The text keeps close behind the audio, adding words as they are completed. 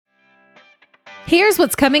Here's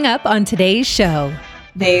what's coming up on today's show.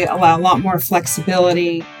 They allow a lot more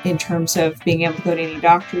flexibility in terms of being able to go to any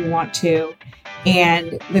doctor you want to.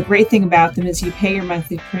 And the great thing about them is you pay your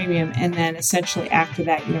monthly premium, and then essentially after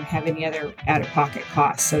that, you don't have any other out-of-pocket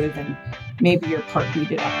costs other than maybe your Part B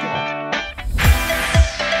deductible.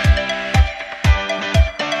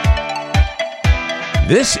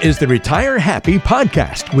 This is the Retire Happy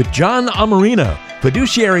podcast with John Amarino,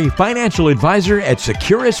 fiduciary financial advisor at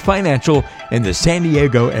Securus Financial in the San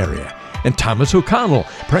Diego area, and Thomas O'Connell,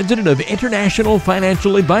 president of International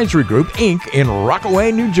Financial Advisory Group, Inc. in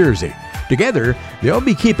Rockaway, New Jersey. Together, they'll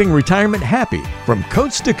be keeping retirement happy from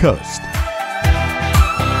coast to coast.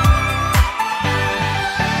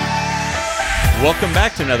 Welcome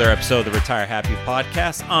back to another episode of the Retire Happy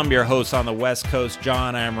podcast. I'm your host on the West Coast,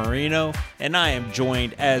 John Amarino, and I am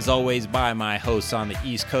joined, as always, by my host on the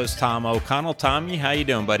East Coast, Tom O'Connell. Tommy, how you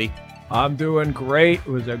doing, buddy? I'm doing great. It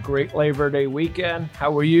was a great Labor Day weekend.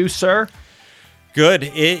 How are you, sir? Good.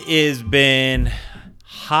 It has been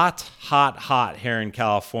hot here in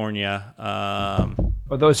California. Are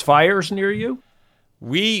those fires near you?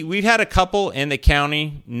 We've had a couple in the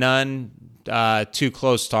county, none too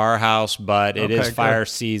close to our house, but it is fire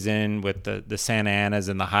season with the Santa Anas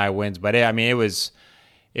and the high winds. But it was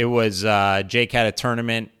Jake had a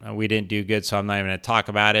tournament. We didn't do good, so I'm not even going to talk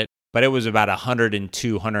about it. But it was about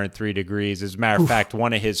 102, 103 degrees. As a matter of fact,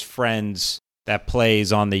 one of his friends that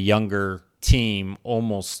plays on the younger team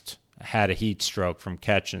almost had a heat stroke from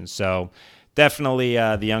catching. So definitely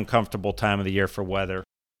the uncomfortable time of the year for weather.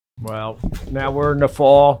 Well, now we're in the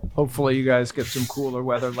fall. Hopefully you guys get some cooler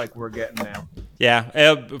weather like we're getting now.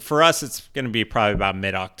 Yeah, for us it's going to be probably about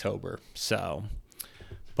mid-October. So,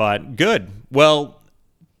 but good. Well,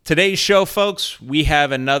 today's show, folks, we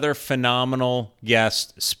have another phenomenal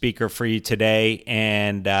guest speaker for you today.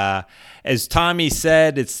 And as Tommy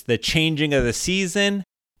said, it's the changing of the season,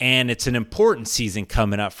 and it's an important season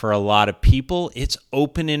coming up for a lot of people. It's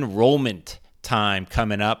open enrollment time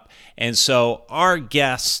coming up. And so our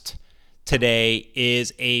guest today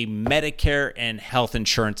is a Medicare and health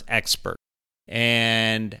insurance expert.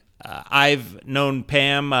 And I've known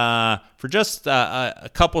Pam for just a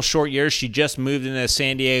couple short years. She just moved into the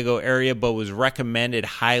San Diego area, but was recommended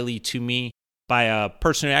highly to me by a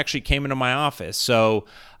person who actually came into my office. So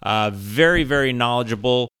very, very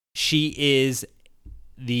knowledgeable. She is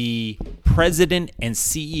the president and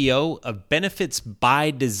CEO of Benefits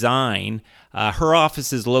by Design. Her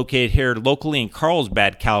office is located here locally in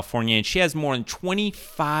Carlsbad, California, and she has more than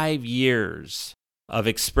 25 years of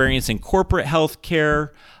experience in corporate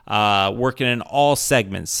healthcare, working in all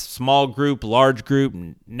segments, small group, large group,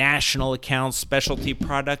 national accounts, specialty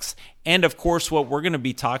products, and of course, what we're going to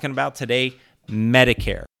be talking about today,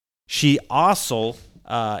 Medicare. She also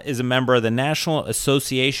is a member of the National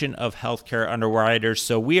Association of Healthcare Underwriters.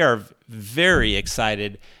 So we are very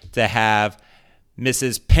excited to have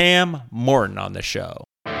Mrs. Pam Morton on the show.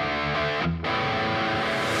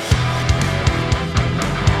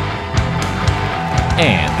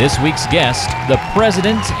 And this week's guest, the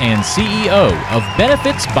president and CEO of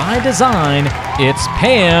Benefits by Design, it's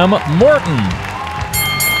Pam Morton.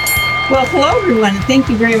 Well, hello, everyone, and thank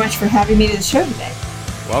you very much for having me to the show today.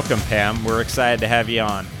 Welcome, Pam. We're excited to have you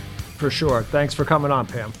on. For sure. Thanks for coming on,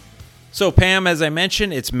 Pam. So, Pam, as I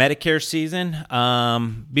mentioned, it's Medicare season.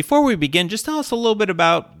 Before we begin, just tell us a little bit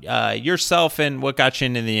about yourself and what got you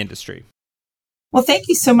into the industry. Well, thank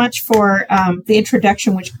you so much for the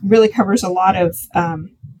introduction, which really covers a lot of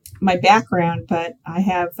my background, but I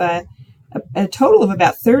have a total of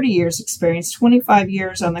about 30 years experience, 25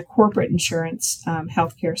 years on the corporate insurance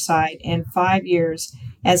healthcare side, and 5 years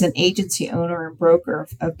as an agency owner and broker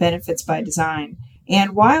of Benefits by Design.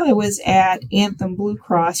 And while I was at Anthem Blue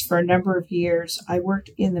Cross for a number of years, I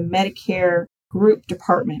worked in the Medicare group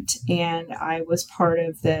department, and I was part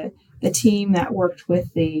of the team that worked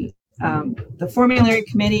with the formulary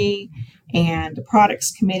committee and the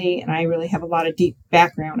products committee, and I really have a lot of deep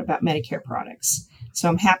background about Medicare products. So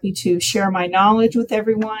I'm happy to share my knowledge with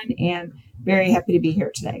everyone and very happy to be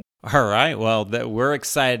here today. All right. Well, we're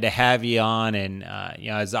excited to have you on. And,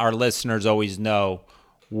 as our listeners always know,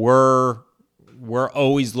 we're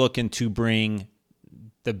always looking to bring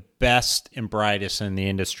the best and brightest in the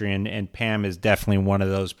industry. And Pam is definitely one of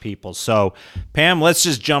those people. So, Pam, let's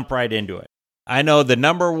just jump right into it. I know the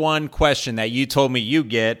number one question that you told me you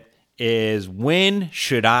get is, when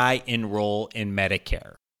should I enroll in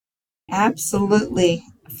Medicare? Absolutely.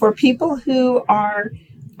 For people who are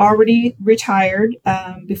already retired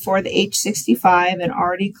before the age 65 and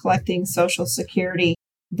already collecting Social Security,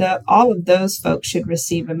 all of those folks should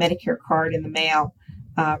receive a Medicare card in the mail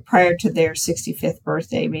prior to their 65th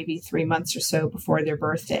birthday, maybe 3 months or so before their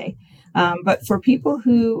birthday. But for people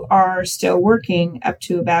who are still working up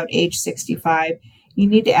to about age 65, you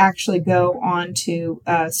need to actually go on to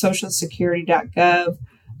socialsecurity.gov,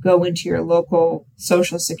 go into your local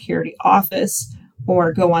Social Security office,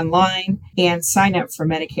 or go online and sign up for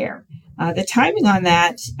Medicare. The timing on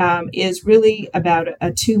that is really about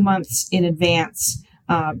 2 months in advance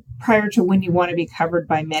prior to when you want to be covered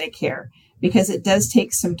by Medicare, because it does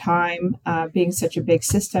take some time, being such a big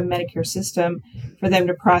system, Medicare system, for them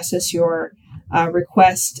to process your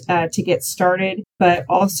request to get started. But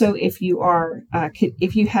also, if you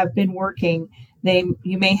have been working,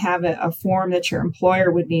 you may have a form that your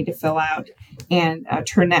employer would need to fill out and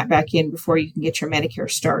turn that back in before you can get your Medicare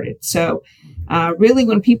started. So really,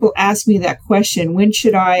 when people ask me that question, when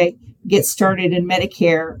should I get started in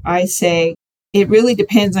Medicare, I say it really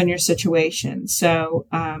depends on your situation. So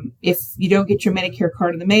if you don't get your Medicare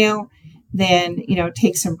card in the mail, then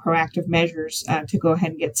take some proactive measures to go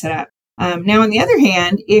ahead and get set up. Now, on the other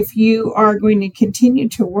hand, if you are going to continue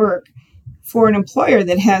to work for an employer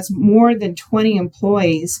that has more than 20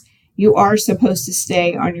 employees, you are supposed to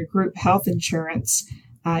stay on your group health insurance.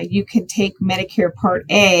 You can take Medicare Part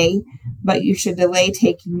A, but you should delay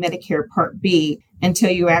taking Medicare Part B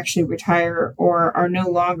until you actually retire or are no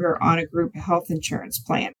longer on a group health insurance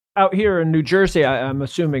plan. Out here in New Jersey, I'm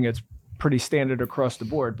assuming it's pretty standard across the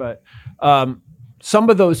board, but some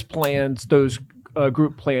of those plans, those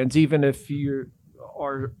group plans, even if you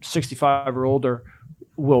are 65 or older,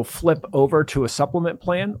 will flip over to a supplement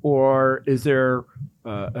plan? Or is there,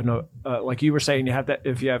 like you were saying, you have that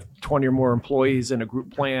if you have 20 or more employees in a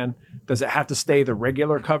group plan, does it have to stay the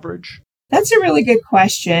regular coverage? That's a really good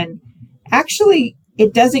question. Actually,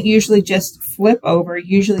 it doesn't usually just flip over.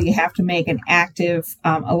 Usually you have to make an active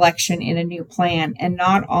election in a new plan, and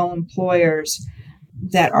not all employers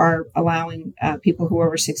that are allowing people who are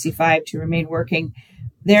over 65 to remain working,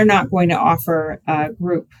 they're not going to offer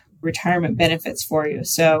group retirement benefits for you.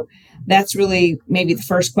 So that's really maybe the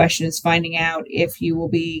first question, is finding out if you will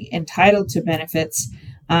be entitled to benefits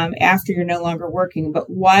after you're no longer working. But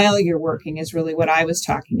while you're working is really what I was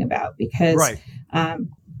talking about, because, right.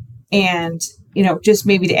 And, just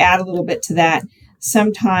maybe to add a little bit to that,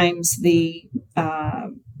 sometimes the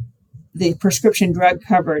prescription drug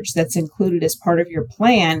coverage that's included as part of your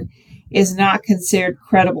plan is not considered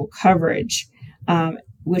credible coverage,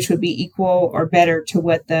 which would be equal or better to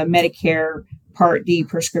what the Medicare Part D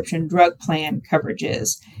prescription drug plan coverage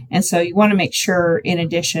is. And so you want to make sure, in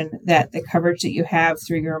addition, that the coverage that you have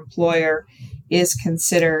through your employer is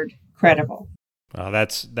considered credible. Well,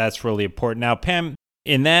 that's really important. Now, Pam,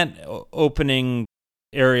 in that opening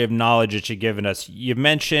area of knowledge that you've given us, you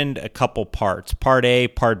mentioned a couple parts, Part A,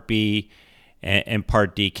 Part B, and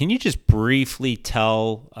Part D. Can you just briefly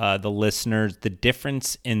tell the listeners the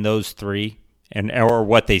difference in those three or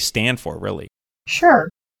what they stand for, really? Sure.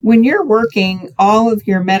 When you're working, all of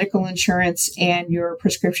your medical insurance and your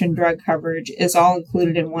prescription drug coverage is all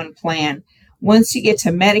included in one plan. Once you get to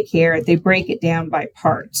Medicare, they break it down by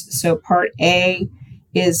parts. So Part A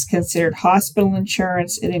is considered hospital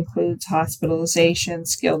insurance. It includes hospitalization,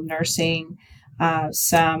 skilled nursing,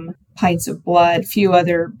 some pints of blood, few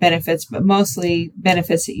other benefits, but mostly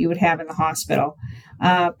benefits that you would have in the hospital.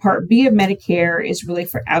 Part B of Medicare is really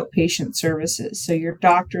for outpatient services. So your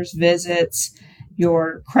doctor's visits,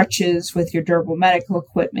 your crutches with your durable medical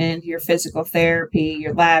equipment, your physical therapy,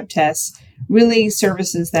 your lab tests, really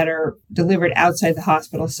services that are delivered outside the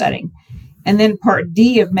hospital setting. And then Part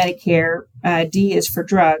D of Medicare, D is for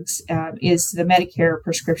drugs, is the Medicare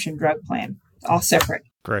prescription drug plan, all separate.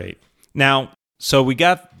 Great. Now, so we've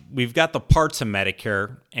got the parts of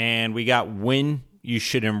Medicare, and we got when you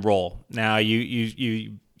should enroll. Now,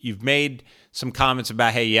 you've made some comments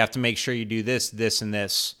about, hey, you have to make sure you do this, this, and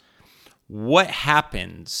this. What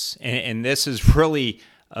happens, and this is really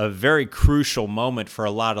a very crucial moment for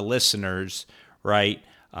a lot of listeners, right?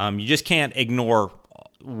 You just can't ignore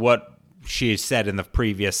what she said in the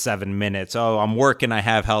previous 7 minutes. Oh, I'm working, I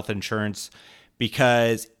have health insurance.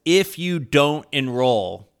 Because if you don't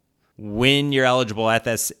enroll when you're eligible at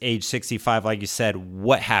that age 65, like you said,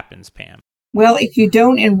 what happens, Pam? Well, if you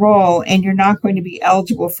don't enroll and you're not going to be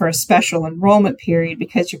eligible for a special enrollment period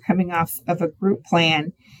because you're coming off of a group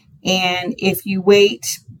plan, and if you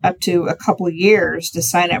wait up to a couple of years to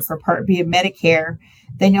sign up for Part B of Medicare,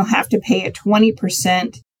 then you'll have to pay a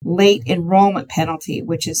 20% late enrollment penalty,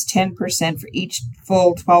 which is 10% for each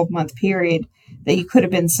full 12-month period that you could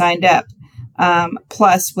have been signed up,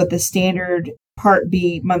 plus what the standard Part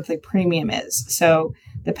B monthly premium is. So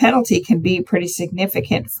the penalty can be pretty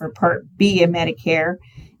significant for Part B of Medicare.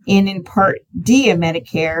 And in Part D of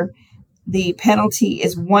Medicare, the penalty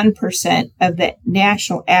is 1% of the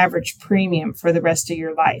national average premium for the rest of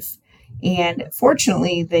your life. And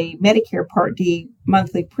fortunately, the Medicare Part D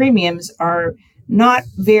monthly premiums are not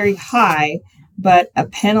very high, but a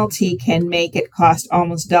penalty can make it cost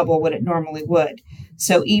almost double what it normally would.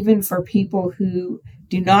 So even for people who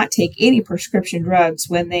do not take any prescription drugs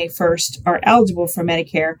when they first are eligible for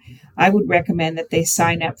Medicare, I would recommend that they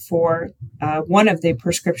sign up for one of the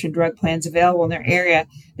prescription drug plans available in their area.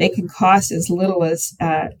 They can cost as little as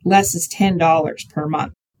less as $10 per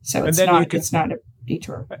month. So it's not a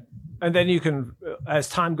detour. And then you can, as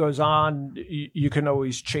time goes on, you can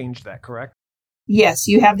always change that, correct? Yes,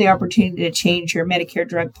 you have the opportunity to change your Medicare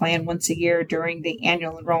drug plan once a year during the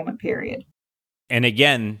annual enrollment period. And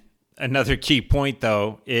again, another key point,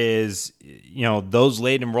 though, is, those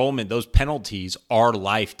late enrollment, those penalties are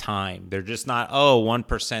lifetime. They're just not,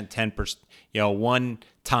 1%, 10%, one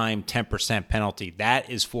time 10% penalty. That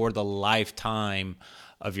is for the lifetime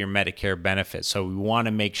of your Medicare benefits. So we want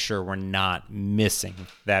to make sure we're not missing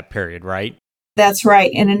that period, right? That's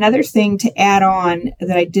right. And another thing to add on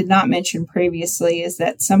that I did not mention previously is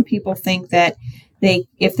that some people think that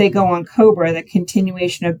if they go on COBRA, the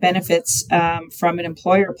continuation of benefits from an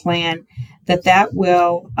employer plan, that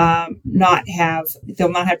will they'll not have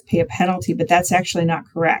to pay a penalty, but that's actually not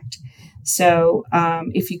correct. So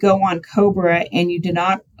if you go on COBRA and you do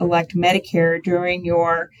not elect Medicare during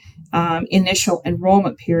your initial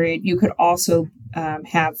enrollment period, you could also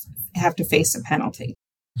have to face a penalty.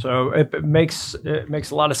 So it makes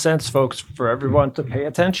a lot of sense, folks, for everyone to pay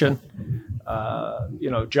attention.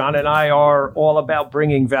 John and I are all about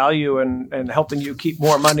bringing value and helping you keep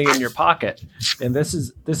more money in your pocket. And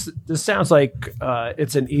this sounds like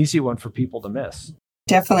it's an easy one for people to miss.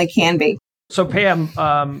 Definitely can be. So Pam,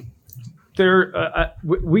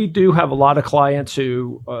 we do have a lot of clients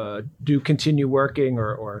who do continue working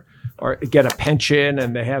or get a pension,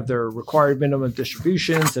 and they have their required minimum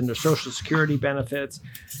distributions and their Social Security benefits.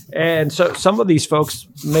 And so some of these folks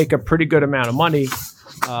make a pretty good amount of money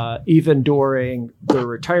even during their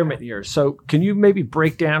retirement years. So can you maybe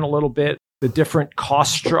break down a little bit the different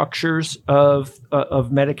cost structures of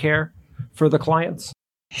Medicare for the clients?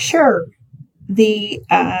 Sure. The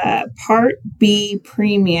Part B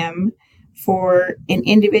premium for an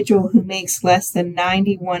individual who makes less than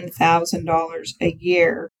 $91,000 a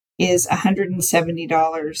year is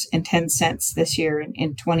 $170.10 this year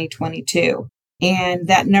in 2022. And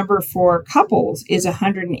that number for couples is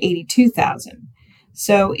 $182,000.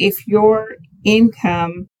 So if your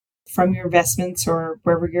income from your investments or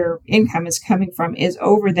wherever your income is coming from is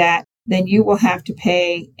over that, then you will have to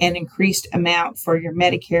pay an increased amount for your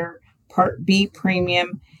Medicare Part B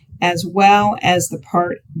premium, as well as the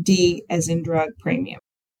Part D as in drug premium.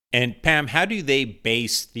 And Pam, how do they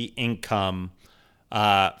base the income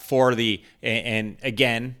and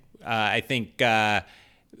again, I think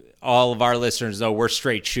all of our listeners know we're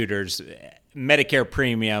straight shooters. Medicare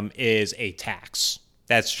premium is a tax.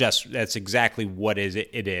 That's exactly what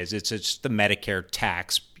it is. It's the Medicare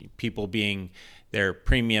tax. People their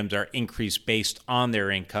premiums are increased based on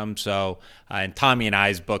their income. So in Tommy and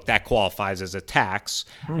I's book, that qualifies as a tax,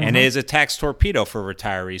 and it is a tax torpedo for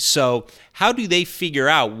retirees. So how do they figure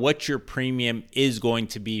out what your premium is going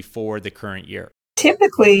to be for the current year?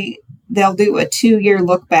 Typically, they'll do a 2-year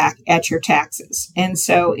look back at your taxes. And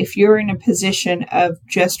so if you're in a position of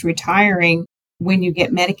just retiring when you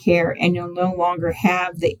get Medicare and you'll no longer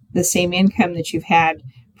have the same income that you've had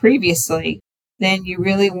previously, then you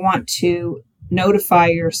really want to notify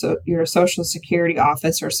your Social Security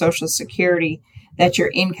office or Social Security that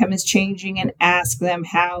your income is changing and ask them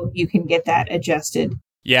how you can get that adjusted.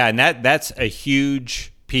 Yeah, and that's a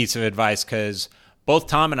huge piece of advice, because both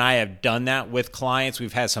Tom and I have done that with clients.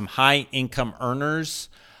 We've had some high income earners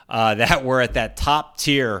that were at that top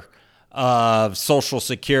tier of Social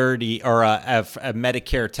Security or of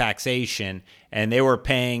Medicare taxation, and they were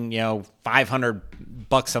paying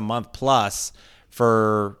 $500 a month plus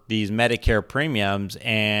for these Medicare premiums.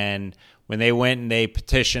 And when they went and they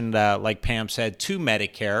petitioned, like Pam said, to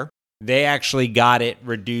Medicare, they actually got it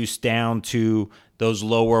reduced down to those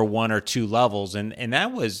lower 1 or 2 levels, and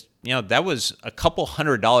that was a couple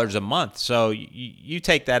 $100 a month. So you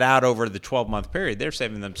take that out over the 12-month period, they're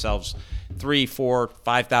saving themselves $3,000,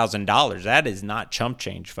 $4,000, $5,000. That is not chump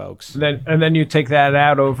change, folks. And then you take that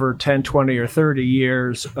out over 10, 20, or 30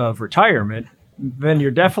 years of retirement, then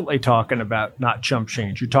you're definitely talking about not chump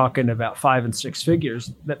change. You're talking about 5 and 6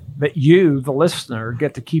 figures that you, the listener,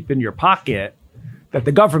 get to keep in your pocket that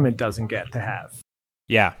the government doesn't get to have.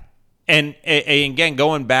 Yeah. And again,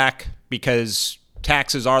 going back, because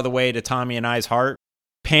taxes are the way to Tommy and I's heart,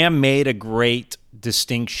 Pam made a great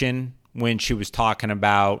distinction when she was talking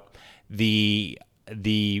about the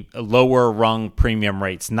lower rung premium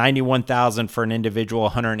rates, $91,000 for an individual,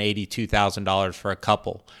 $182,000 for a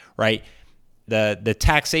couple, right? The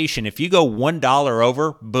taxation, if you go $1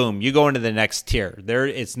 over, boom, you go into the next tier.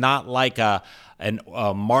 It's not like a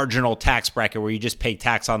marginal tax bracket where you just pay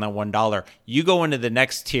tax on that $1. You go into the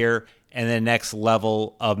next tier and the next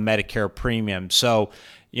level of Medicare premium. So,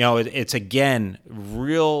 it's again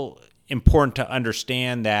real important to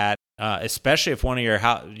understand that, especially if one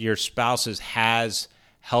of your spouses has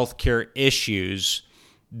healthcare issues,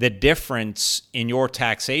 the difference in your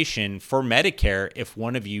taxation for Medicare if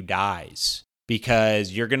one of you dies,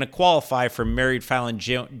 because you're going to qualify for married filing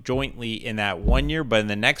jointly in that 1 year, but in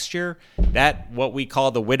the next year, that what we call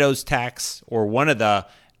the widow's tax, or one of the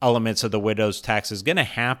elements of the widow's tax, is going to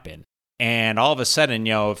happen. And all of a sudden,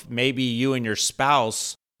 if maybe you and your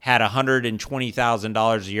spouse had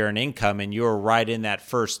 $120,000 a year in income and you were right in that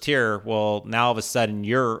first tier, well, now all of a sudden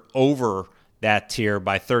you're over that tier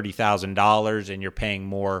by $30,000 and you're paying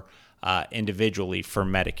more individually for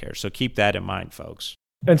Medicare. So keep that in mind, folks.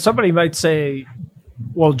 And somebody might say,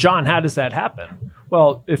 well, John, how does that happen?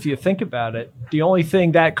 Well, if you think about it, the only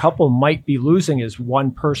thing that couple might be losing is one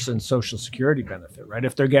person's Social Security benefit, right?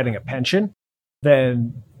 If they're getting a pension,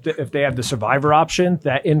 then if they have the survivor option,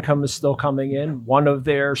 that income is still coming in. One of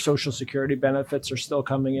their Social Security benefits are still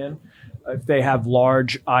coming in. If they have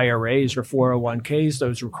large IRAs or 401ks,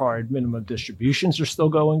 those required minimum distributions are still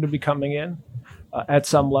going to be coming in at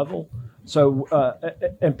some level. So,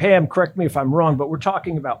 and Pam, correct me if I'm wrong, but we're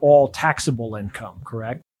talking about all taxable income,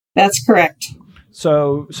 correct? That's correct.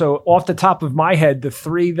 So off the top of my head, the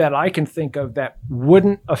three that I can think of that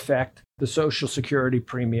wouldn't affect the Social Security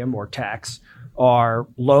premium or tax are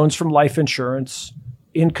loans from life insurance,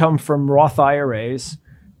 income from Roth IRAs,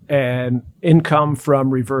 and income from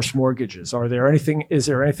reverse mortgages. Is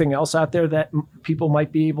there anything else out there that people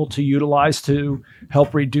might be able to utilize to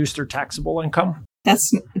help reduce their taxable income?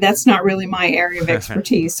 That's not really my area of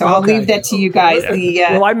expertise, so I'll leave that to you guys, the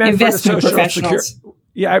investment professionals.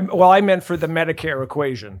 I meant for the Medicare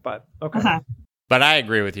equation, but okay. Uh-huh. But I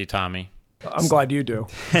agree with you, Tommy. I'm glad you do.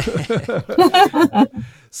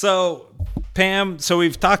 So, Pam,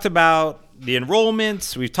 we've talked about the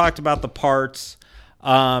enrollments, we've talked about the parts.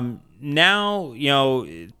 Now,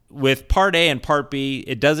 with Part A and Part B,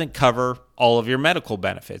 it doesn't cover all of your medical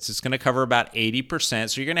benefits. It's going to cover about 80%.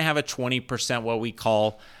 So you're going to have a 20% what we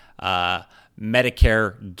call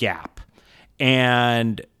Medicare gap.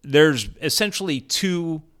 And there's essentially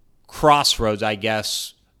two crossroads, I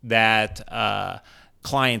guess, that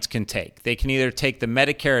clients can take. They can either take the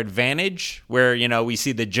Medicare Advantage, where, we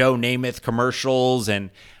see the Joe Namath commercials and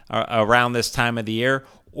around this time of the year,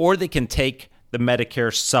 or they can take the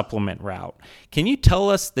Medicare supplement route. Can you tell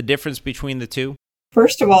us the difference between the two?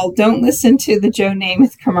 First of all, don't listen to the Joe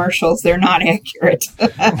Namath commercials. They're not accurate.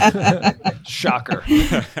 Shocker.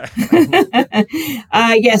 Yes,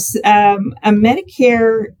 a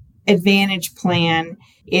Medicare Advantage plan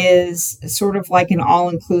is sort of like an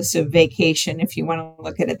all-inclusive vacation, if you want to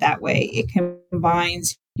look at it that way. It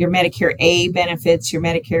combines your Medicare A benefits, your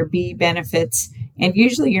Medicare B benefits, and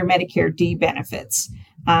usually your Medicare D benefits.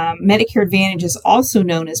 Medicare Advantage is also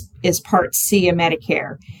known as Part C of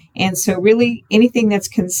Medicare. And so really anything that's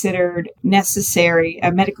considered necessary,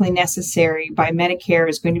 medically necessary by Medicare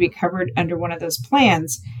is going to be covered under one of those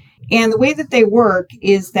plans. And the way that they work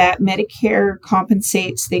is that Medicare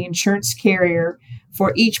compensates the insurance carrier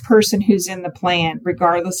for each person who's in the plan,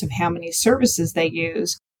 regardless of how many services they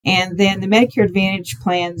use. And then the Medicare Advantage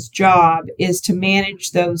plan's job is to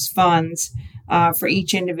manage those funds for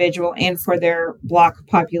each individual and for their block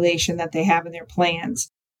population that they have in their plans.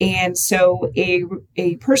 And so a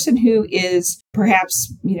person who is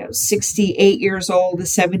perhaps, 68 years old to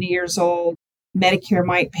 70 years old, Medicare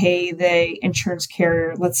might pay the insurance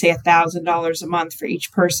carrier, let's say $1,000 a month for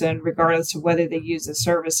each person, regardless of whether they use the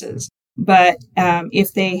services. But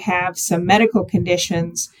if they have some medical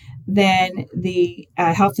conditions, then the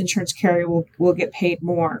health insurance carrier will get paid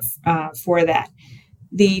more for that.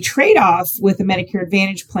 The trade-off with the Medicare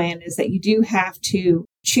Advantage plan is that you do have to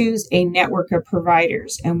choose a network of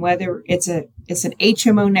providers, and whether it's an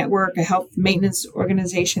HMO network, a health maintenance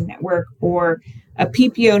organization network, or a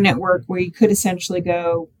PPO network where you could essentially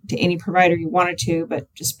go to any provider you wanted to,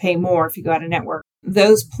 but just pay more if you go out of network.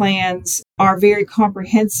 Those plans are very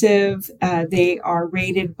comprehensive. They are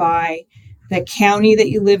rated by the county that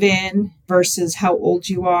you live in versus how old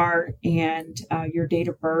you are and your date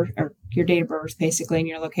of birth, basically, and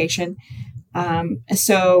your location.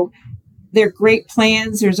 So they're great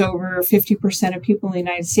plans. There's over 50% of people in the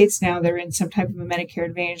United States now that are in some type of a Medicare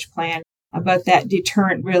Advantage plan. But that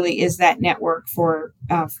deterrent really is that network for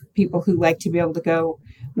people who like to be able to go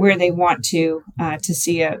where they want to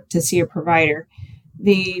see a provider.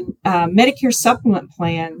 The Medicare supplement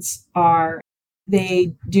plans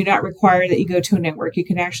they do not require that you go to a network. You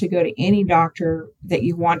can actually go to any doctor that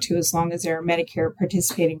you want to, as long as they're a Medicare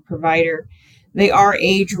participating provider. They are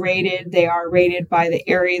age rated. They are rated by the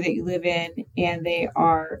area that you live in, and they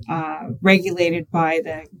are regulated by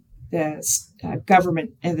the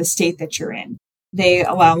government and the state that you're in. They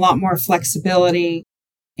allow a lot more flexibility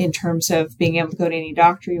in terms of being able to go to any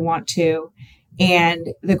doctor you want to.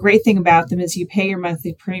 And the great thing about them is you pay your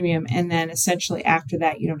monthly premium, and then essentially after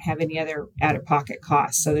that, you don't have any other out-of-pocket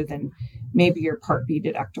costs other than maybe your Part B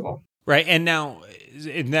deductible. Right. And now,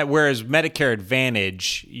 whereas Medicare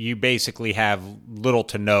Advantage, you basically have little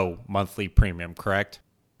to no monthly premium, correct?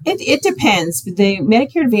 It depends. The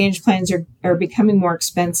Medicare Advantage plans are becoming more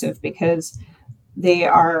expensive because they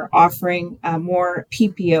are offering more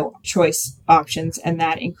PPO choice options, and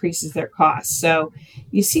that increases their costs. So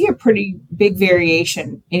you see a pretty big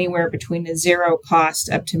variation anywhere between a zero cost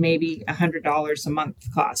up to maybe $100 a month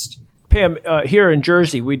cost. Pam, here in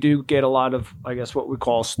Jersey, we do get a lot of, I guess, what we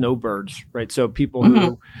call snowbirds, right? So people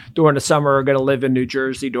who during the summer are going to live in New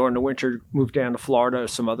Jersey, during the winter move down to Florida or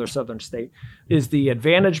some other southern state. Is the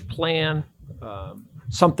Advantage plan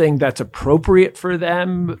something that's appropriate for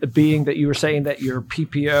them, being that you were saying that your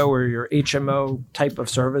PPO or your HMO type of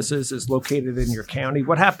services is located in your county?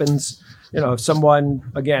 What happens, if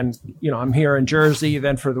someone, again, I'm here in Jersey,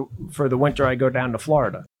 then for the winter I go down to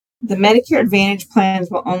Florida? The Medicare Advantage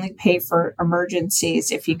plans will only pay for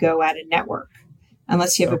emergencies if you go out of network.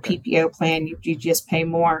 Unless you have a PPO plan, you just pay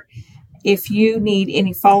more. If you need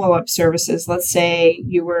any follow-up services, let's say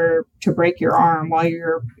you were to break your arm while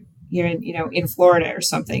you're in Florida or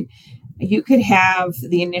something, you could have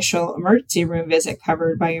the initial emergency room visit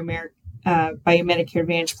covered by your Medicare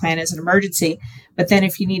Advantage plan as an emergency. But then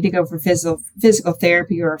if you need to go for physical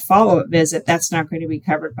therapy or a follow-up visit, that's not going to be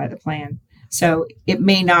covered by the plan. So it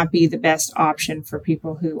may not be the best option for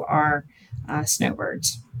people who are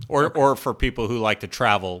snowbirds. Or for people who like to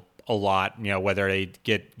travel a lot, whether they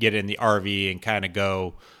get in the RV and kind of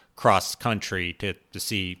go cross country to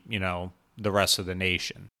see, the rest of the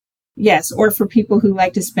nation. Yes, or for people who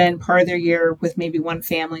like to spend part of their year with maybe one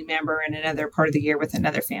family member and another part of the year with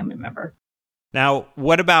another family member. Now,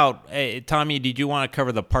 what about, Tommy, did you want to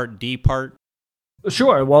cover the Part D part?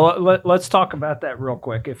 Sure. Well, let's talk about that real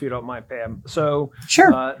quick, if you don't mind, Pam. So,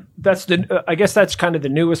 sure. I guess that's kind of the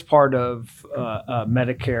newest part of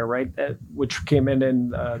Medicare, right? Which came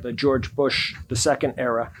in the George Bush II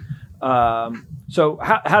era. So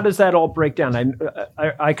how does that all break down?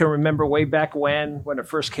 I can remember way back when it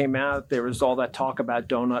first came out, there was all that talk about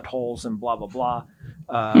donut holes and blah, blah,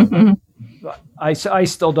 blah. I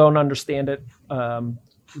still don't understand it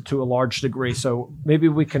to a large degree. So maybe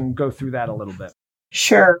we can go through that a little bit.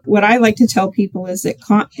 Sure. What I like to tell people is that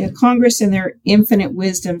Congress, in their infinite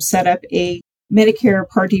wisdom, set up a Medicare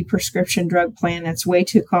Part D prescription drug plan that's way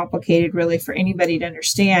too complicated, really, for anybody to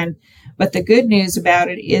understand. But the good news about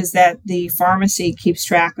it is that the pharmacy keeps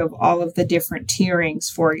track of all of the different tierings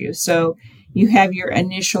for you. So you have your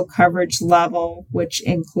initial coverage level, which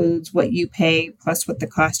includes what you pay plus what the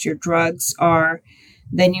cost of your drugs are.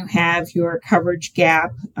 Then you have your coverage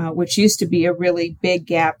gap, which used to be a really big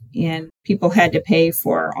gap, and people had to pay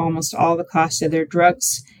for almost all the cost of their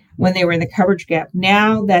drugs when they were in the coverage gap.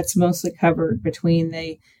 Now that's mostly covered between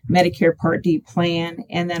the Medicare Part D plan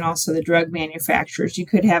and then also the drug manufacturers. You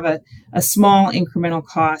could have a small incremental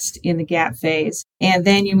cost in the gap phase, and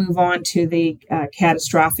then you move on to the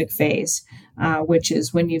catastrophic phase, which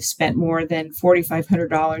is when you've spent more than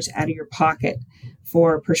 $4,500 out of your pocket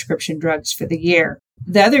for prescription drugs for the year.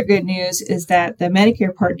 The other good news is that the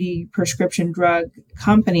Medicare Part D prescription drug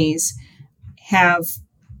companies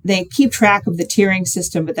they keep track of the tiering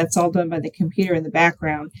system, but that's all done by the computer in the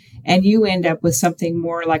background. And you end up with something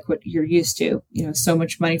more like what you're used to, so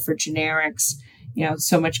much money for generics,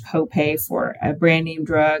 so much copay for a brand name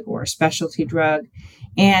drug or a specialty drug.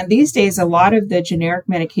 And these days, a lot of the generic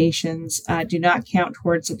medications do not count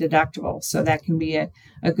towards a deductible. So that can be a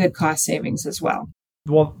good cost savings as well.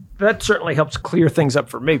 Well, that certainly helps clear things up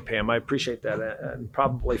for me, Pam. I appreciate that, and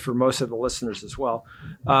probably for most of the listeners as well.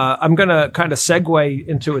 I'm going to kind of segue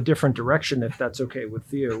into a different direction, if that's okay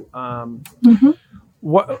with you.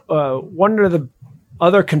 One of the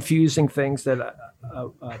other confusing things that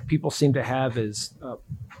people seem to have is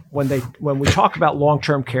when we talk about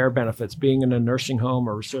long-term care benefits, being in a nursing home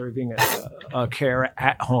or receiving a care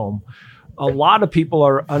at home. a lot of people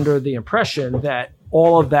are under the impression that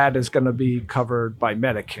all of that is going to be covered by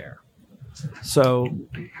Medicare. So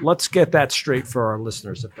let's get that straight for our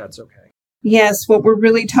listeners, if that's okay. Yes, what we're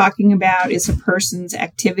really talking about is a person's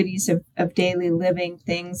activities of daily living,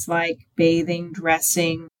 things like bathing,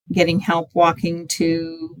 dressing, getting help walking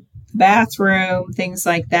to the bathroom, things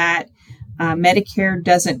like that. Medicare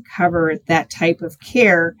doesn't cover that type of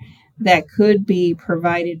care that could be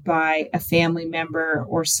provided by a family member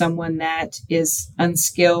or someone that is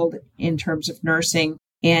unskilled in terms of nursing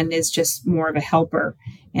and is just more of a helper.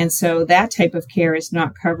 And so that type of care is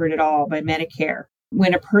not covered at all by Medicare.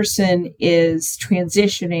 When a person is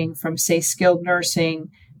transitioning from, say, skilled nursing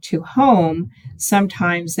to home,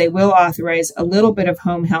 sometimes they will authorize a little bit of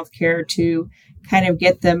home health care to kind of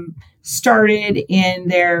get them started in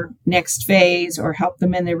their next phase or help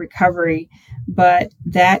them in their recovery. But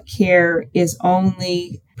that care is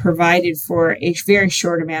only provided for a very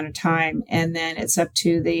short amount of time. And then it's up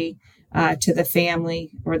to the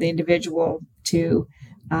family or the individual to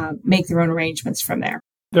make their own arrangements from there.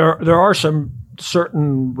 There are some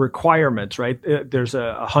certain requirements, right? There's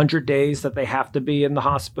 100 days that they have to be in the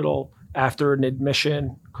hospital after an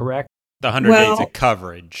admission, correct? The 100 days of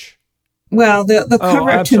coverage. Well, they'll cover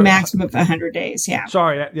up to a maximum of 100 days, yeah.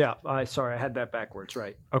 Sorry, I had that backwards,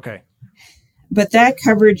 right. Okay. But that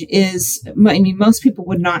coverage is, most people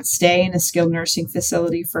would not stay in a skilled nursing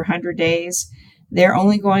facility for 100 days. They're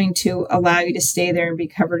only going to allow you to stay there and be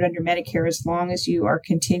covered under Medicare as long as you are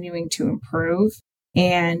continuing to improve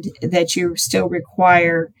and that you still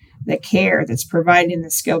require the care that's provided in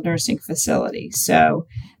the skilled nursing facility. So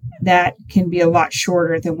that can be a lot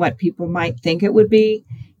shorter than what people might think it would be.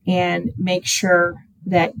 And make sure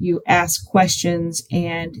that you ask questions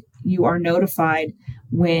and you are notified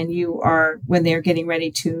when they're getting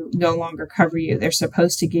ready to no longer cover you. They're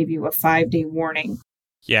supposed to give you a 5-day warning.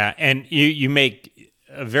 Yeah, and you make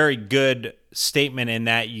a very good statement in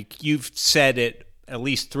that you've said it at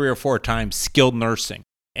least 3 or 4 times, skilled nursing.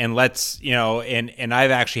 And and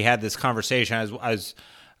I've actually had this conversation. I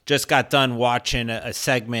just got done watching a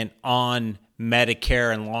segment on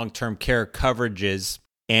Medicare and long-term care coverages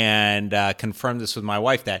and confirmed this with my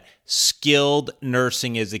wife that skilled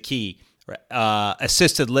nursing is the key.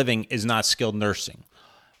 Assisted living is not skilled nursing.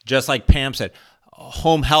 Just like Pam said,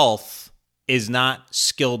 home health is not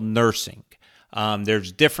skilled nursing.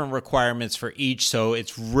 There's different requirements for each, so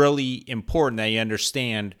it's really important that you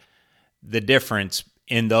understand the difference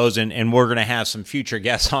in those, and we're going to have some future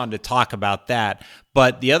guests on to talk about that.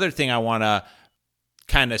 But the other thing I want to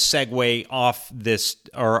kind of segue off this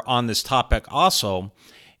or on this topic also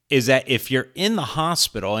is that if you're in the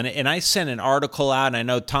hospital, and I sent an article out, and I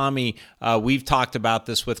know, Tommy, we've talked about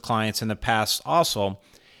this with clients in the past also,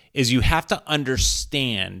 is you have to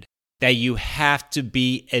understand that you have to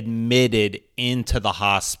be admitted into the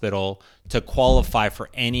hospital to qualify for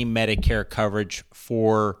any Medicare coverage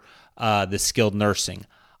for the skilled nursing.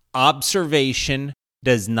 Observation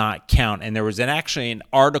does not count. And there was actually an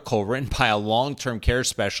article written by a long-term care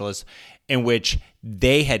specialist in which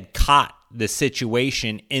they had caught the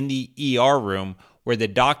situation in the ER room where the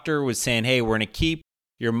doctor was saying, hey, we're going to keep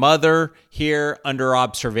your mother here under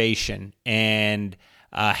observation. And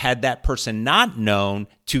had that person not known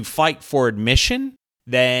to fight for admission,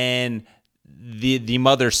 then the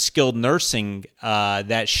mother's skilled nursing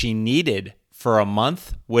that she needed for a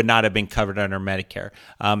month would not have been covered under Medicare.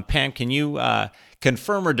 Pam, can you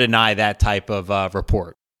confirm or deny that type of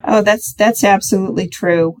report? Oh, that's absolutely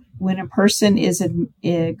true. When a person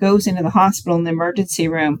goes into the hospital in the emergency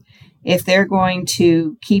room, if they're going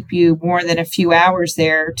to keep you more than a few hours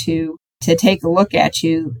there to take a look at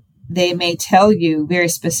you, they may tell you very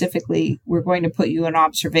specifically, we're going to put you in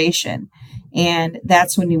observation. And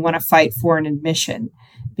that's when you want to fight for an admission,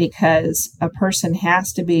 because a person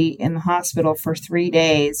has to be in the hospital for 3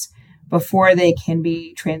 days before they can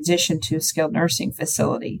be transitioned to a skilled nursing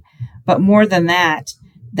facility. But more than that,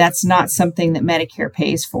 that's not something that Medicare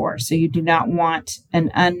pays for. So you do not want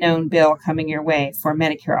an unknown bill coming your way for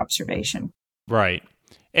Medicare observation. Right.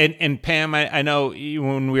 And Pam, I know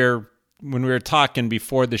when we were talking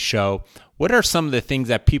before the show, what are some of the things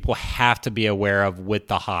that people have to be aware of with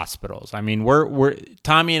the hospitals? I mean, we're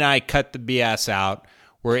Tommy and I cut the BS out.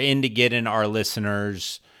 We're into getting our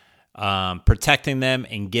listeners, protecting them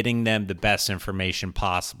and getting them the best information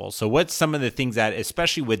possible. So what's some of the things that,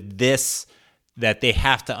 especially with this, that they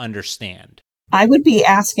have to understand? I would be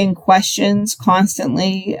asking questions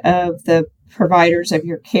constantly of the providers of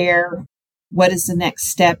your care. What is the next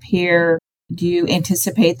step here? Do you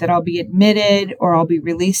anticipate that I'll be admitted or I'll be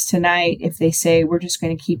released tonight? If they say, we're just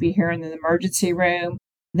going to keep you here in the emergency room,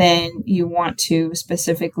 then you want to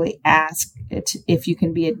specifically ask if you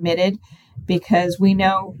can be admitted, because we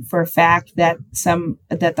know for a fact that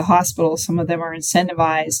the hospitals, some of them are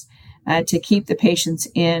incentivized to keep the patients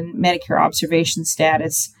in Medicare observation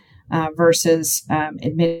status versus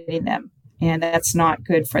admitting them, and that's not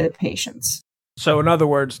good for the patients. So, in other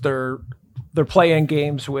words, they're playing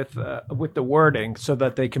games with the wording so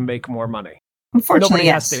that they can make more money. Unfortunately, nobody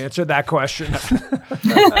yes. has to answer that question.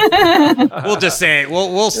 We'll just say it.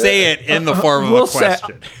 We'll say it in the form of a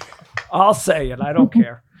question. I'll say it. I don't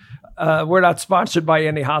care. We're not sponsored by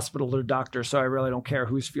any hospital or doctor, so I really don't care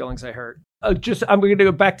whose feelings I hurt. I'm going to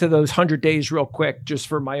go back to those 100 days real quick, just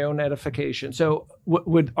for my own edification. So,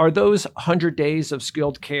 are those 100 days of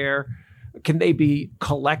skilled care? Can they be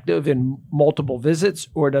collective in multiple visits,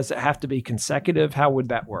 or does it have to be consecutive? How would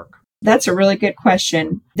that work? That's a really good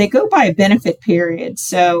question. They go by a benefit period.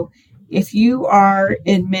 So if you are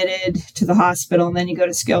admitted to the hospital and then you go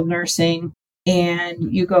to skilled nursing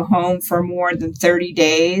and you go home for more than 30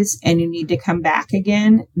 days and you need to come back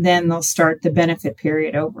again, then they'll start the benefit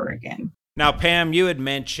period over again. Now, Pam, you had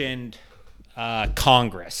mentioned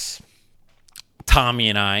Congress. Tommy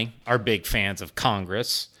and I are big fans of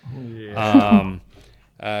Congress. Yeah.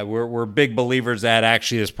 We're big believers that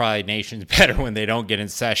actually this probably nation's better when they don't get in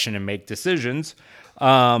session and make decisions.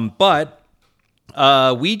 But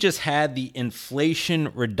we just had the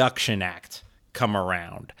Inflation Reduction Act come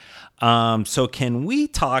around. So can we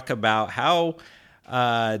talk about how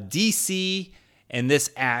DC and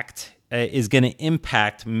this act is going to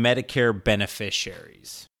impact Medicare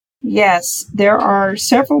beneficiaries? Yes, there are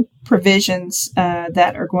several provisions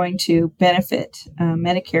that are going to benefit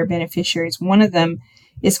Medicare beneficiaries. One of them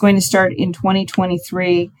is going to start in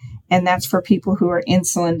 2023, and that's for people who are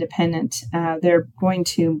insulin dependent. They're going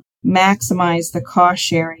to maximize the cost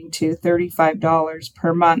sharing to $35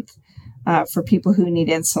 per month for people who need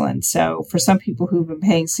insulin. So for some people who've been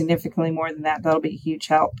paying significantly more than that, that'll be a huge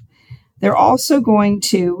help. They're also going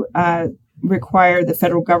to require the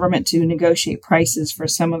federal government to negotiate prices for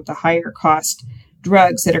some of the higher cost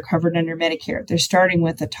drugs that are covered under Medicare. They're starting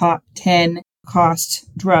with the top 10 cost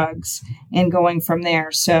drugs and going from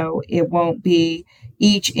there. So it won't be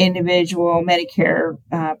each individual Medicare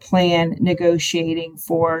plan negotiating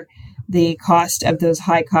for the cost of those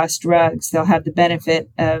high cost drugs. They'll have the benefit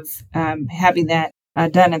of having that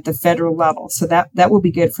done at the federal level. So that will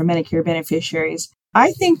be good for Medicare beneficiaries.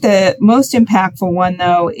 I think the most impactful one,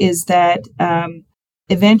 though, is that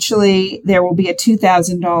eventually there will be a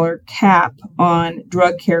 $2,000 cap on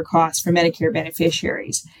drug care costs for Medicare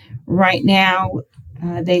beneficiaries. Right now,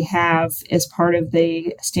 they have, as part of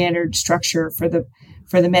the standard structure for the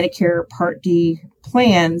Medicare Part D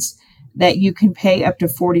plans, that you can pay up to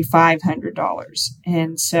 $4,500.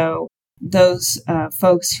 And so those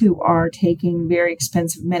folks who are taking very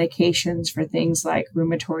expensive medications for things like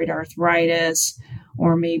rheumatoid arthritis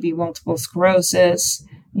or maybe multiple sclerosis,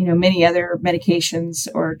 many other medications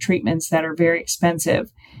or treatments that are very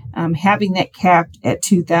expensive, having that capped at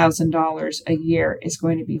 $2,000 a year is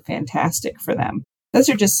going to be fantastic for them. Those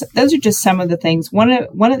are just some of the things. One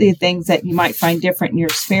of the things that you might find different in your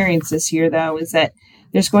experience this year, though, is that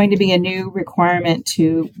there's going to be a new requirement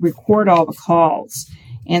to record all the calls.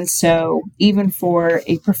 And so even for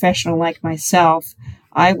a professional like myself,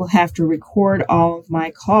 I will have to record all of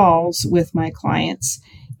my calls with my clients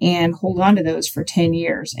and hold on to those for 10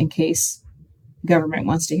 years in case government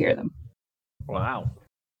wants to hear them. Wow.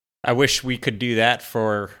 I wish we could do that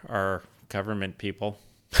for our government people.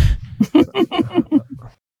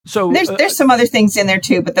 So there's some other things in there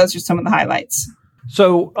too, but those are some of the highlights.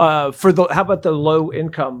 So how about the low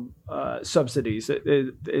income subsidies?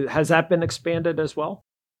 Has that been expanded as well?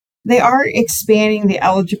 They are expanding the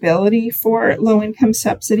eligibility for low-income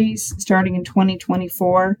subsidies starting in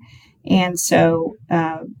 2024. And so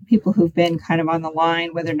people who've been kind of on the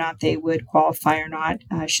line, whether or not they would qualify or not,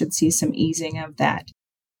 should see some easing of that.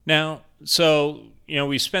 Now, so,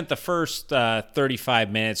 we spent the first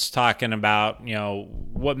 35 minutes talking about,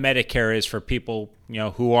 what Medicare is for people,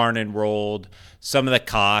 who aren't enrolled, some of the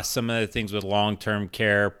costs, some of the things with long-term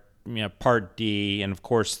care, Part D, and of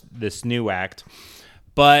course, this new act.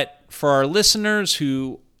 But for our listeners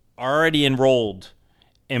who are already enrolled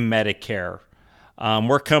in Medicare,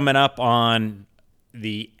 we're coming up on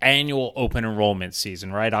the annual open enrollment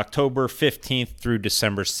season, right? October 15th through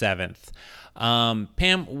December 7th.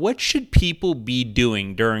 Pam, what should people be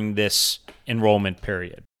doing during this enrollment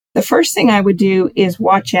period? The first thing I would do is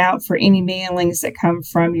watch out for any mailings that come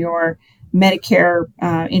from your Medicare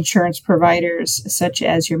insurance providers, such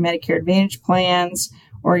as your Medicare Advantage plans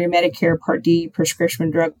or your Medicare Part D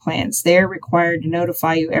prescription drug plans. They're required to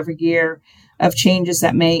notify you every year of changes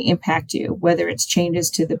that may impact you, whether it's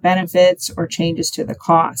changes to the benefits or changes to the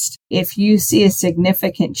cost. If you see a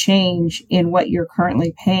significant change in what you're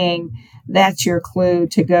currently paying, that's your clue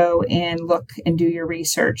to go and look and do your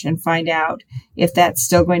research and find out if that's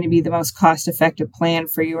still going to be the most cost-effective plan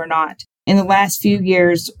for you or not. In the last few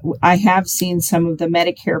years, I have seen some of the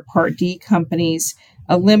Medicare Part D companies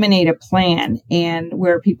eliminate a plan, and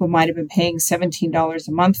where people might have been paying $17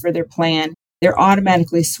 a month for their plan, they're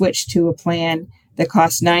automatically switched to a plan that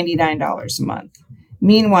costs $99 a month.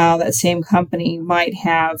 Meanwhile, that same company might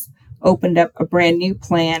have opened up a brand new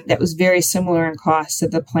plan that was very similar in cost to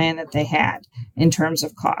the plan that they had in terms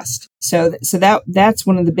of cost. So that's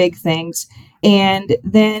one of the big things. And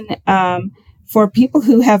then for people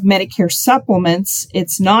who have Medicare supplements,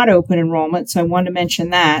 it's not open enrollment. So I want to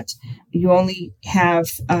mention that. You only have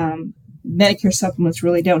Medicare supplements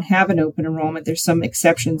really don't have an open enrollment. There's some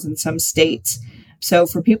exceptions in some states. So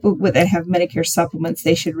for people that have Medicare supplements,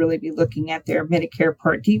 they should really be looking at their Medicare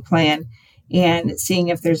Part D plan and seeing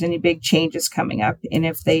if there's any big changes coming up and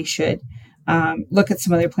if they should look at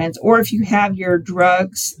some other plans. Or if you have your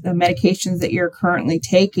drugs, the medications that you're currently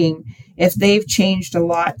taking, if they've changed a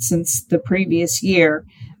lot since the previous year,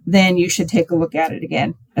 then you should take a look at it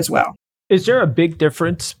again as well. Is there a big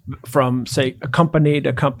difference from, say, a company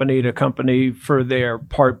to company to company for their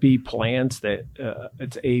Part B plans that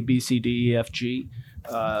it's A, B, C, D, E, F, G?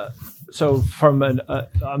 So from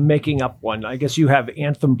I'm making up one, I guess you have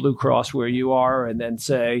Anthem Blue Cross where you are, and then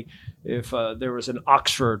say if there was an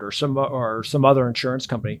Oxford or some other insurance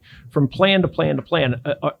company, from plan to plan to plan,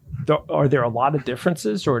 are there a lot of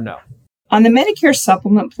differences or no? On the Medicare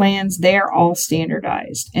supplement plans, they're all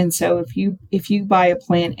standardized. And so if you buy a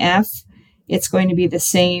plan F, it's going to be the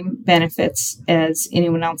same benefits as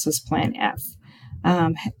anyone else's plan F.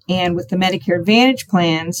 And with the Medicare Advantage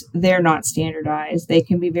plans, they're not standardized. They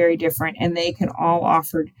can be very different, and they can all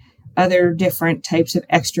offer other different types of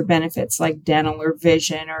extra benefits like dental or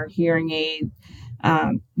vision or hearing aid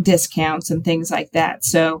discounts and things like that.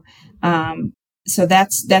 So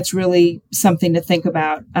that's really something to think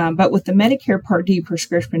about. But with the Medicare Part D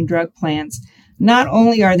prescription drug plans, not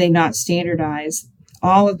only are they not standardized,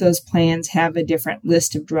 all of those plans have a different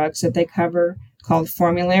list of drugs that they cover called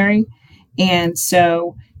formulary. And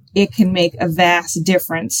so it can make a vast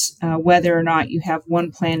difference whether or not you have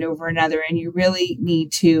one plan over another. And you really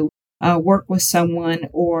need to work with someone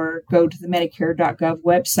or go to the Medicare.gov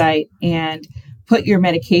website and put your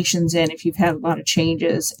medications in if you've had a lot of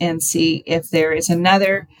changes and see if there is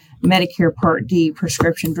another Medicare Part D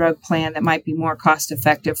prescription drug plan that might be more cost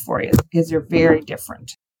effective for you, because they're very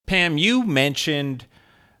different. Pam, you mentioned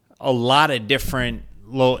a lot of different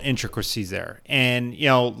little intricacies there. And,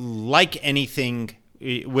 like anything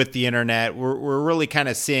with the internet, we're really kind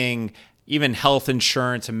of seeing even health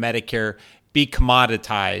insurance and Medicare be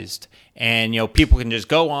commoditized. And, people can just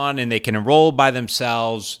go on and they can enroll by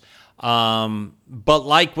themselves. But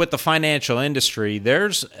like with the financial industry,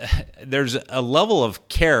 there's a level of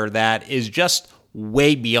care that is just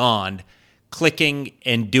way beyond clicking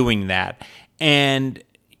and doing that. And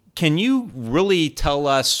can you really tell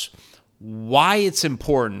us why it's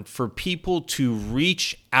important for people to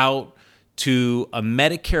reach out to a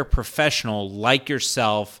Medicare professional like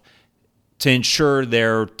yourself to ensure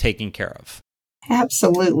they're taken care of?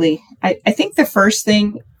 Absolutely. I think the first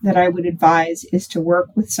thing that I would advise is to work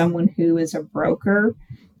with someone who is a broker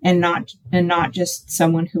and not just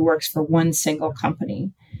someone who works for one single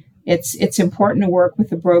company. It's important to work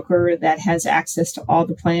with a broker that has access to all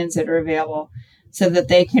the plans that are available so that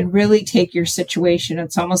they can really take your situation.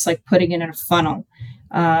 It's almost like putting it in a funnel.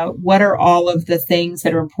 What are all of the things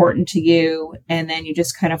that are important to you? And then you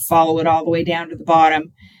just kind of follow it all the way down to the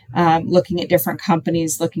bottom, looking at different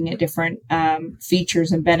companies, looking at different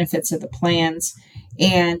features and benefits of the plans,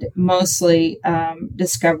 and mostly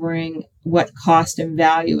discovering what cost and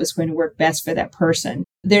value is going to work best for that person.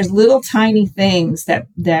 There's little tiny things that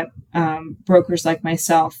brokers like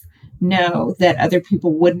myself know that other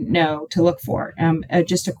people wouldn't know to look for.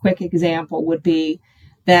 Just a quick example would be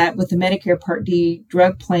that with the Medicare Part D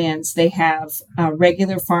drug plans, they have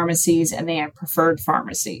regular pharmacies and they have preferred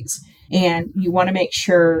pharmacies. And you want to make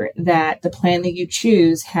sure that the plan that you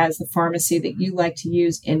choose has the pharmacy that you like to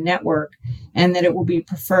use in network and that it will be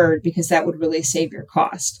preferred, because that would really save your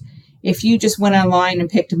cost. If you just went online and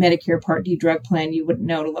picked a Medicare Part D drug plan, you wouldn't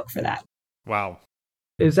know to look for that. Wow.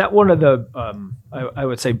 Is that one of the, I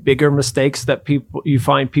would say, bigger mistakes that you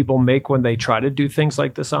find people make when they try to do things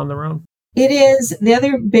like this on their own? It is. The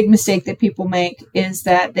other big mistake that people make is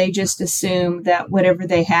that they just assume that whatever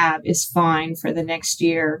they have is fine for the next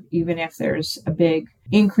year, even if there's a big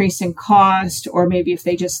increase in cost, or maybe if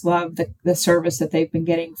they just love the service that they've been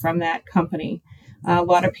getting from that company. A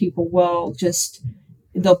lot of people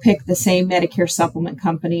they'll pick the same Medicare supplement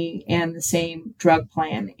company and the same drug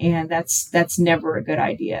plan, and that's never a good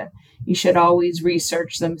idea. You should always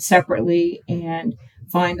research them separately and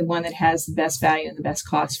find the one that has the best value and the best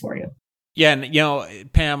cost for you. Yeah,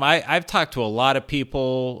 and Pam, I've talked to a lot of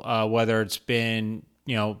people, whether it's been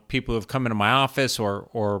people who've come into my office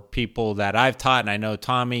or people that I've taught, and I know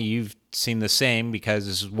Tommy, you've seen the same, because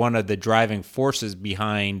this is one of the driving forces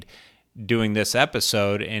behind doing this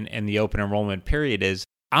episode and the open enrollment period. Is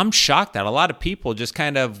I'm shocked that a lot of people just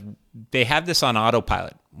they have this on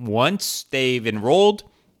autopilot. Once they've enrolled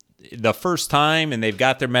the first time and they've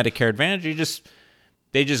got their Medicare Advantage,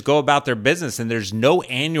 they just go about their business, and there's no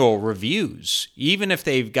annual reviews. Even if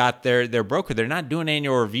they've got their broker, they're not doing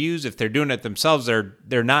annual reviews. If they're doing it themselves,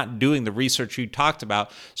 they're not doing the research you talked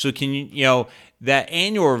about. So that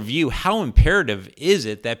annual review, how imperative is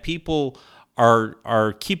it that people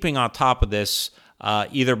are keeping on top of this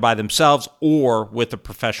either by themselves or with a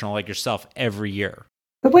professional like yourself every year?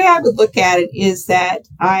 The way I would look at it is that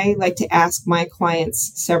I like to ask my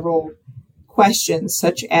clients several questions,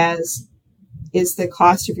 such as, is the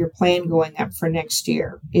cost of your plan going up for next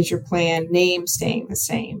year? Is your plan name staying the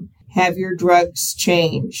same? Have your drugs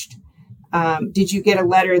changed? Did you get a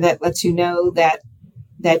letter that lets you know that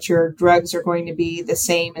your drugs are going to be the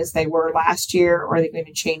same as they were last year, or are they going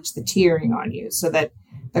to change the tiering on you so that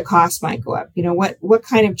the cost might go up? What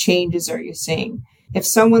kind of changes are you seeing? If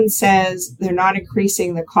someone says they're not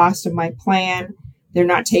increasing the cost of my plan, they're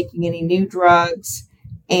not taking any new drugs,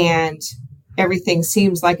 and everything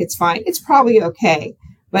seems like it's fine, it's probably okay.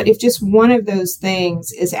 But if just one of those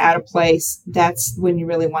things is out of place, that's when you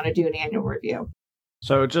really want to do an annual review.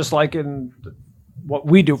 So just like in what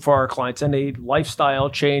we do for our clients, any lifestyle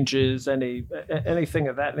changes, anything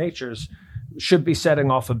of that nature should be setting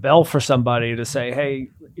off a bell for somebody to say, hey,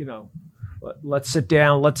 let's sit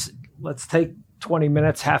down, let's take 20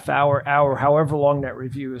 minutes, half hour, however long that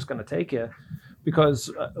review is going to take you.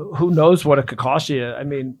 Because who knows what it could cost you. I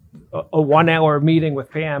mean, a 1 hour meeting with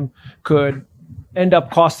Pam could end up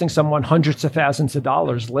costing someone hundreds of thousands of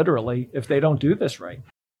dollars, literally, if they don't do this right.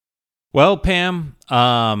 Well, Pam,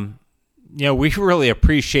 we really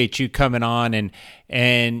appreciate you coming on, and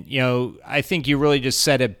I think you really just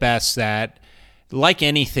said it best, that like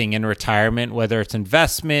anything in retirement, whether it's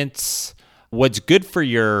investments, what's good for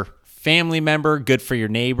your family member, good for your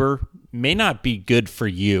neighbor, may not be good for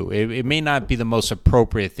you. It may not be the most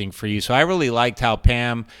appropriate thing for you. So I really liked how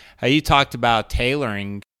you talked about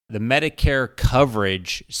tailoring the Medicare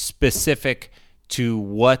coverage specific to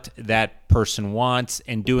what that person wants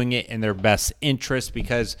and doing it in their best interest,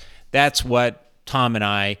 because that's what Tom and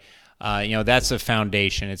I, that's the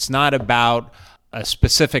foundation. It's not about a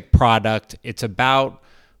specific product. It's about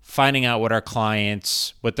finding out what our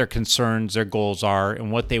clients, what their concerns, their goals are,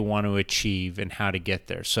 and what they want to achieve and how to get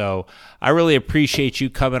there. So I really appreciate you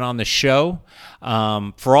coming on the show.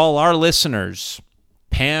 For all our listeners,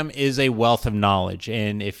 Pam is a wealth of knowledge.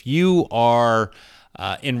 And if you are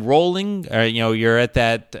enrolling, or, you're at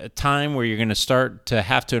that time where you're going to start to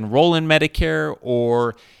have to enroll in Medicare,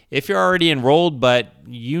 or if you're already enrolled but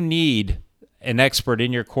you need an expert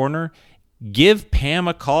in your corner, give Pam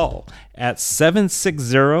a call at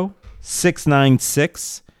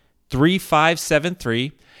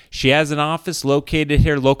 760-696-3573. She has an office located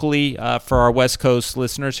here locally for our West Coast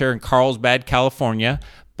listeners here in Carlsbad, California.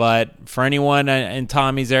 But for anyone in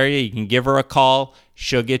Tommy's area, you can give her a call.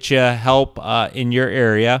 She'll get you help in your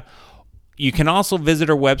area. You can also visit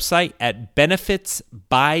her website at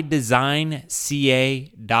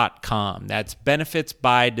benefitsbydesignca.com. That's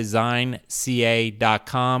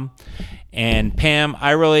benefitsbydesignca.com. And Pam,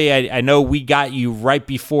 I know we got you right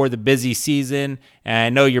before the busy season, and I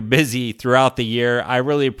know you're busy throughout the year. I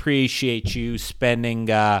really appreciate you spending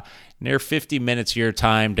near 50 minutes of your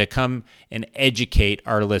time to come and educate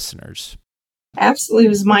our listeners. Absolutely. It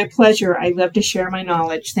was my pleasure. I love to share my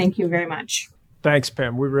knowledge. Thank you very much. Thanks,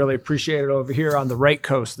 Pam. We really appreciate it over here on the right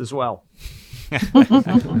coast as well.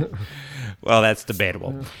 Well, that's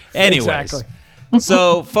debatable. Anyways. Exactly.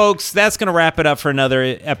 So, folks, that's going to wrap it up for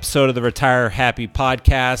another episode of the Retire Happy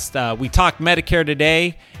podcast. We talked Medicare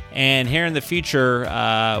today, and here in the future,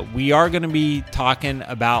 we are going to be talking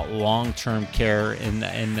about long-term care in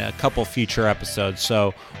a couple future episodes.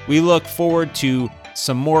 So we look forward to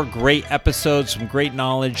some more great episodes, some great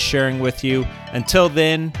knowledge sharing with you. Until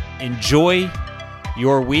then, enjoy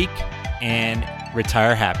your week and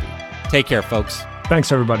retire happy. Take care, folks.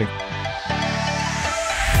 Thanks, everybody.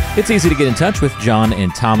 It's easy to get in touch with John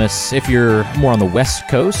and Thomas. If you're more on the West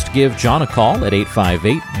Coast, give John a call at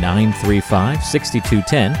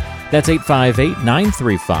 858-935-6210. That's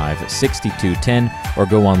 858-935-6210, or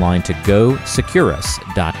go online to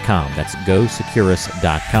GoSecurus.com. That's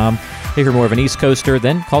GoSecurus.com. If you're more of an East Coaster,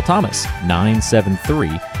 then call Thomas,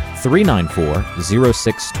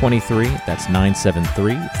 973-394-0623. That's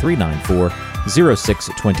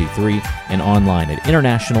 973-394-0623, and online at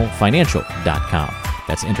internationalfinancial.com.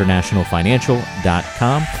 That's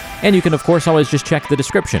internationalfinancial.com. And you can, of course, always just check the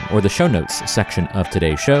description or the show notes section of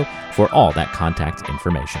today's show for all that contact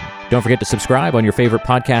information. Don't forget to subscribe on your favorite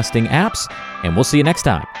podcasting apps, and we'll see you next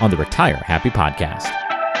time on the Retire Happy Podcast.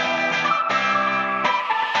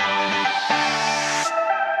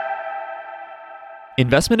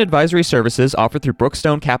 Investment advisory services offered through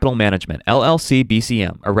Brookstone Capital Management, LLC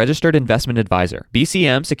BCM, a registered investment advisor.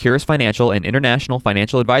 BCM, Securus Financial, and International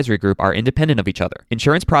Financial Advisory Group are independent of each other.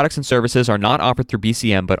 Insurance products and services are not offered through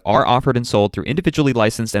BCM, but are offered and sold through individually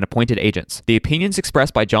licensed and appointed agents. The opinions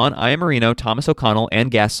expressed by John Iamarino, Thomas O'Connell, and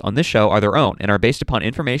guests on this show are their own and are based upon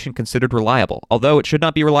information considered reliable, although it should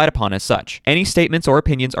not be relied upon as such. Any statements or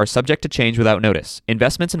opinions are subject to change without notice.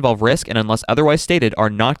 Investments involve risk and, unless otherwise stated, are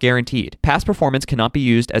not guaranteed. Past performance cannot be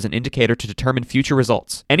used as an indicator to determine future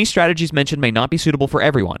results. Any strategies mentioned may not be suitable for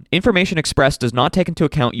everyone. Information expressed does not take into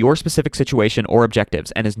account your specific situation or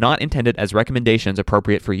objectives and is not intended as recommendations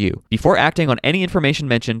appropriate for you. Before acting on any information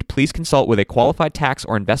mentioned, please consult with a qualified tax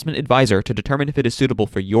or investment advisor to determine if it is suitable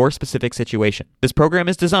for your specific situation. This program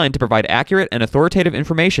is designed to provide accurate and authoritative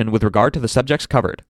information with regard to the subjects covered.